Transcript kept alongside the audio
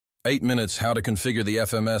8 minutes, how to configure the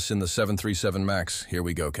FMS in the 737 MAX. Here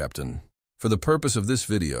we go, Captain. For the purpose of this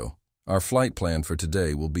video, our flight plan for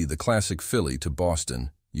today will be the classic Philly to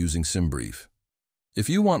Boston using SimBrief. If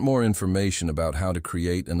you want more information about how to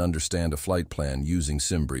create and understand a flight plan using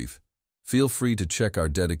SimBrief, feel free to check our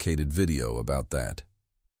dedicated video about that.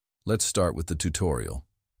 Let's start with the tutorial.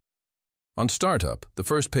 On startup, the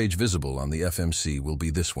first page visible on the FMC will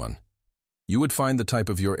be this one. You would find the type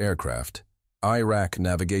of your aircraft, IRAC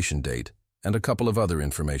navigation date, and a couple of other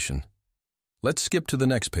information. Let's skip to the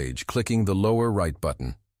next page, clicking the lower right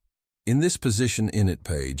button. In this Position Init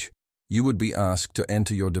page, you would be asked to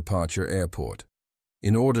enter your departure airport.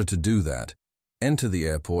 In order to do that, enter the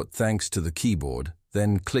airport thanks to the keyboard,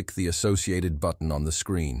 then click the associated button on the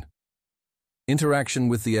screen. Interaction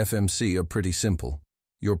with the FMC are pretty simple.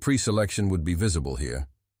 Your pre-selection would be visible here.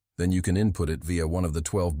 Then you can input it via one of the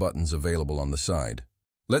 12 buttons available on the side.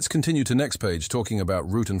 Let's continue to next page talking about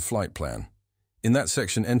route and flight plan. In that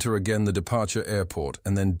section, enter again the departure airport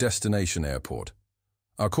and then destination airport.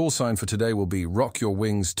 Our call sign for today will be Rock Your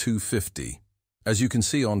Wings 250. As you can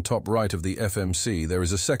see on top right of the FMC, there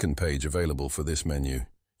is a second page available for this menu.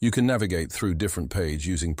 You can navigate through different page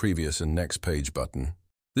using previous and next page button.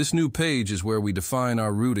 This new page is where we define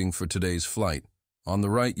our routing for today's flight. On the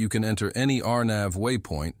right, you can enter any RNAV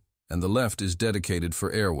waypoint, and the left is dedicated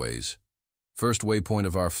for airways. First waypoint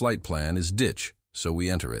of our flight plan is ditch, so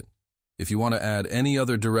we enter it. If you want to add any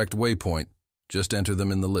other direct waypoint, just enter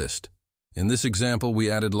them in the list. In this example,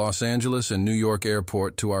 we added Los Angeles and New York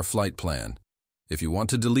Airport to our flight plan. If you want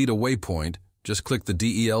to delete a waypoint, just click the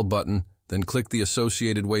DEL button, then click the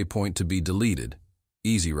associated waypoint to be deleted.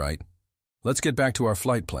 Easy, right? Let's get back to our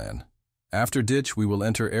flight plan. After ditch, we will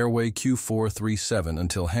enter airway Q437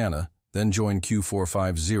 until Hannah, then join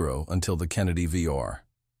Q450 until the Kennedy VR.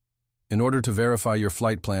 In order to verify your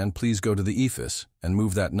flight plan, please go to the EFIS and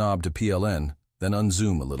move that knob to PLN, then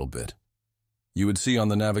unzoom a little bit. You would see on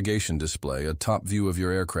the navigation display a top view of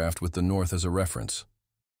your aircraft with the north as a reference.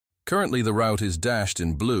 Currently, the route is dashed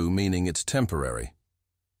in blue, meaning it's temporary.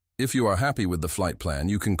 If you are happy with the flight plan,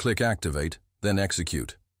 you can click Activate, then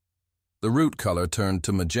Execute. The route color turned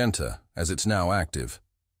to magenta, as it's now active.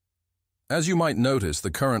 As you might notice,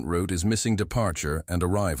 the current route is missing departure and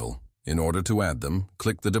arrival. In order to add them,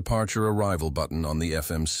 click the Departure Arrival button on the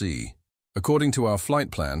FMC. According to our flight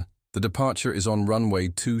plan, the departure is on runway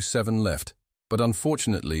 27 left, but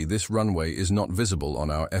unfortunately this runway is not visible on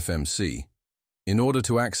our FMC. In order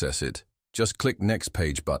to access it, just click Next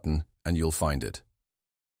Page button and you'll find it.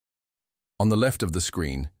 On the left of the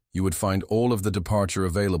screen, you would find all of the departure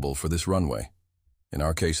available for this runway. In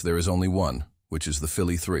our case, there is only one, which is the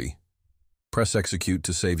Philly 3. Press Execute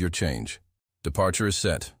to save your change. Departure is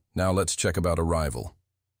set. Now let's check about arrival.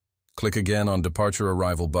 Click again on Departure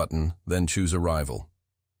Arrival button, then choose Arrival.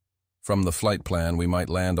 From the flight plan, we might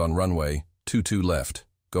land on runway 22 left,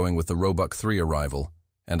 going with the Roebuck 3 arrival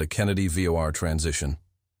and a Kennedy VOR transition.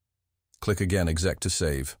 Click again Exec to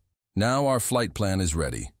save. Now our flight plan is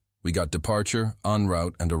ready. We got departure, en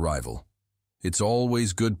route, and arrival. It's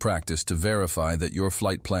always good practice to verify that your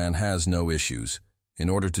flight plan has no issues. In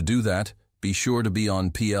order to do that, be sure to be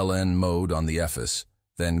on PLN mode on the EFIS.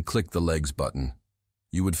 Then click the Legs button.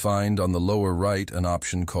 You would find on the lower right an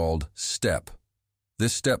option called Step.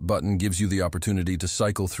 This Step button gives you the opportunity to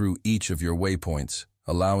cycle through each of your waypoints,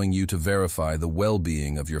 allowing you to verify the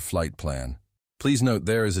well-being of your flight plan. Please note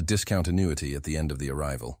there is a discount annuity at the end of the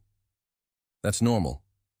arrival. That's normal.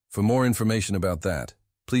 For more information about that,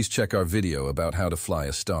 please check our video about how to fly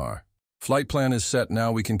a star. Flight plan is set.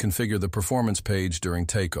 Now we can configure the performance page during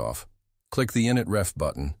takeoff. Click the Init Ref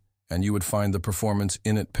button, and you would find the Performance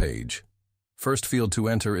Init page. First field to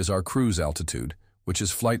enter is our cruise altitude, which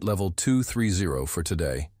is flight level 230 for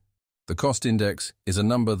today. The cost index is a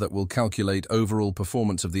number that will calculate overall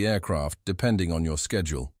performance of the aircraft depending on your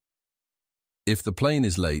schedule. If the plane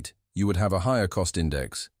is late, you would have a higher cost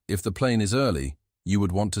index. If the plane is early, you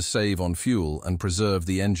would want to save on fuel and preserve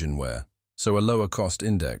the engine wear, so a lower cost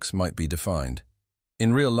index might be defined.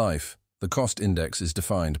 In real life, the cost index is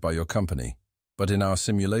defined by your company. But in our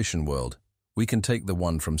simulation world, we can take the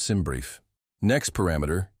one from SimBrief. Next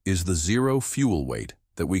parameter is the zero fuel weight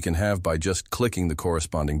that we can have by just clicking the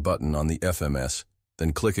corresponding button on the FMS,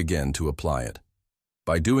 then click again to apply it.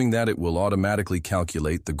 By doing that, it will automatically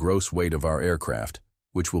calculate the gross weight of our aircraft,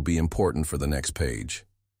 which will be important for the next page.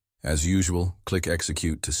 As usual, click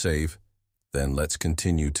Execute to save, then let's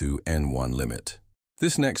continue to N1 limit.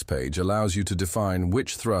 This next page allows you to define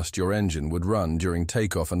which thrust your engine would run during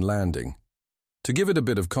takeoff and landing. To give it a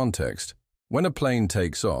bit of context, when a plane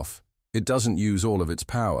takes off, it doesn't use all of its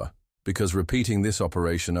power. because repeating this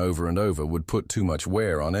operation over and over would put too much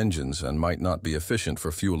wear on engines and might not be efficient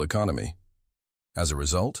for fuel economy. As a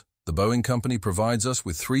result, the Boeing company provides us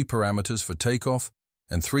with 3 parameters for takeoff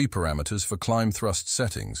and 3 parameters for climb thrust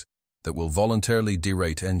settings that will voluntarily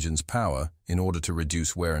derate engine's power in order to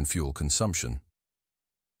reduce wear and fuel consumption.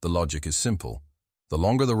 The logic is simple. The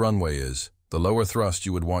longer the runway is, the lower thrust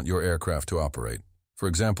you would want your aircraft to operate. For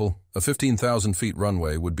example, a 15,000 feet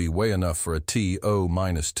runway would be way enough for a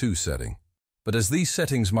TO-2 setting. But as these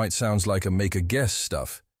settings might sound like a make-a-guess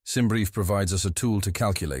stuff, SimBrief provides us a tool to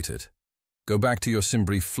calculate it. Go back to your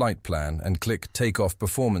SimBrief flight plan and click Takeoff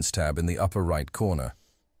Performance tab in the upper right corner.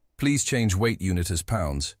 Please change weight unit as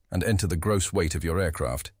pounds and enter the gross weight of your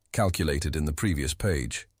aircraft, calculated in the previous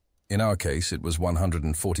page. In our case, it was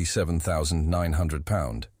 147,900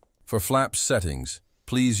 pounds. For flaps settings,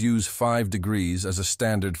 please use 5 degrees as a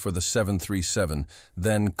standard for the 737,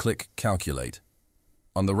 then click Calculate.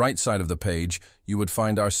 On the right side of the page, you would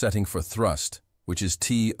find our setting for thrust, which is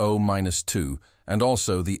TO-2, and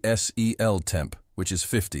also the SEL temp, which is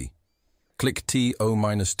 50. Click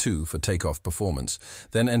TO-2 for takeoff performance,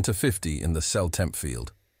 then enter 50 in the cell temp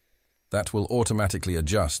field. That will automatically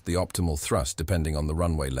adjust the optimal thrust depending on the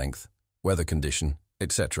runway length, weather condition,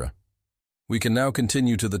 etc. We can now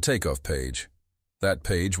continue to the takeoff page. That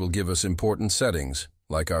page will give us important settings,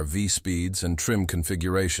 like our V speeds and trim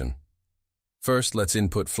configuration. First, let's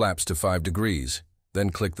input flaps to 5 degrees, then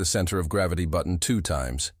click the center of gravity button 2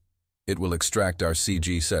 times. It will extract our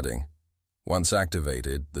CG setting. Once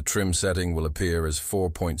activated, the trim setting will appear as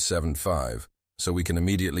 4.75, so we can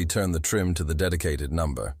immediately turn the trim to the dedicated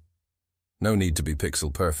number. No need to be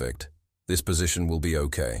pixel perfect. This position will be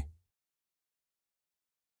okay.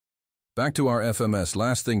 Back to our FMS,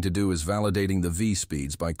 last thing to do is validating the V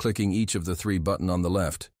speeds by clicking each of the 3 buttons on the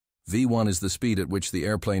left. V1 is the speed at which the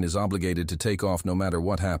airplane is obligated to take off no matter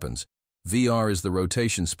what happens. VR is the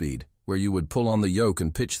rotation speed, where you would pull on the yoke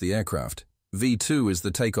and pitch the aircraft. V2 is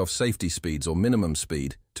the takeoff safety speeds or minimum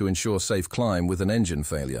speed to ensure safe climb with an engine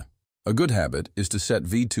failure. A good habit is to set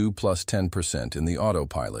V2 plus 10% in the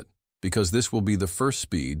autopilot, because this will be the first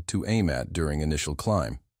speed to aim at during initial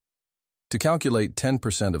climb. To calculate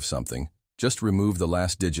 10% of something, just remove the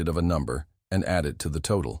last digit of a number and add it to the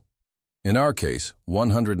total. In our case,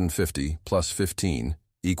 150 plus 15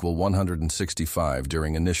 equal 165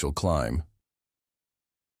 during initial climb.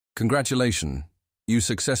 Congratulations, you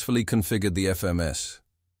successfully configured the FMS.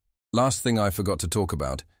 Last thing I forgot to talk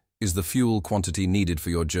about is the fuel quantity needed for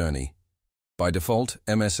your journey. By default,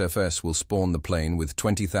 MSFS will spawn the plane with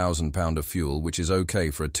 20,000 pounds of fuel, which is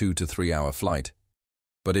okay for a 2 to 3 hour flight.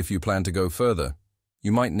 But if you plan to go further,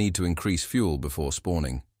 you might need to increase fuel before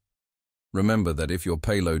spawning. Remember that if your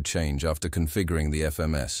payload change after configuring the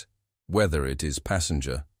FMS, whether it is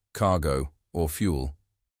passenger, cargo, or fuel,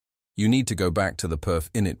 you need to go back to the perf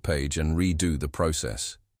init page and redo the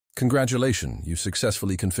process. Congratulations, you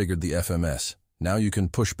successfully configured the FMS. Now you can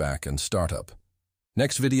push back and start up.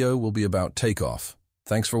 Next video will be about takeoff.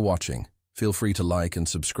 Thanks for watching. Feel free to like and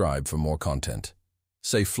subscribe for more content.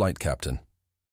 Safe flight, Captain.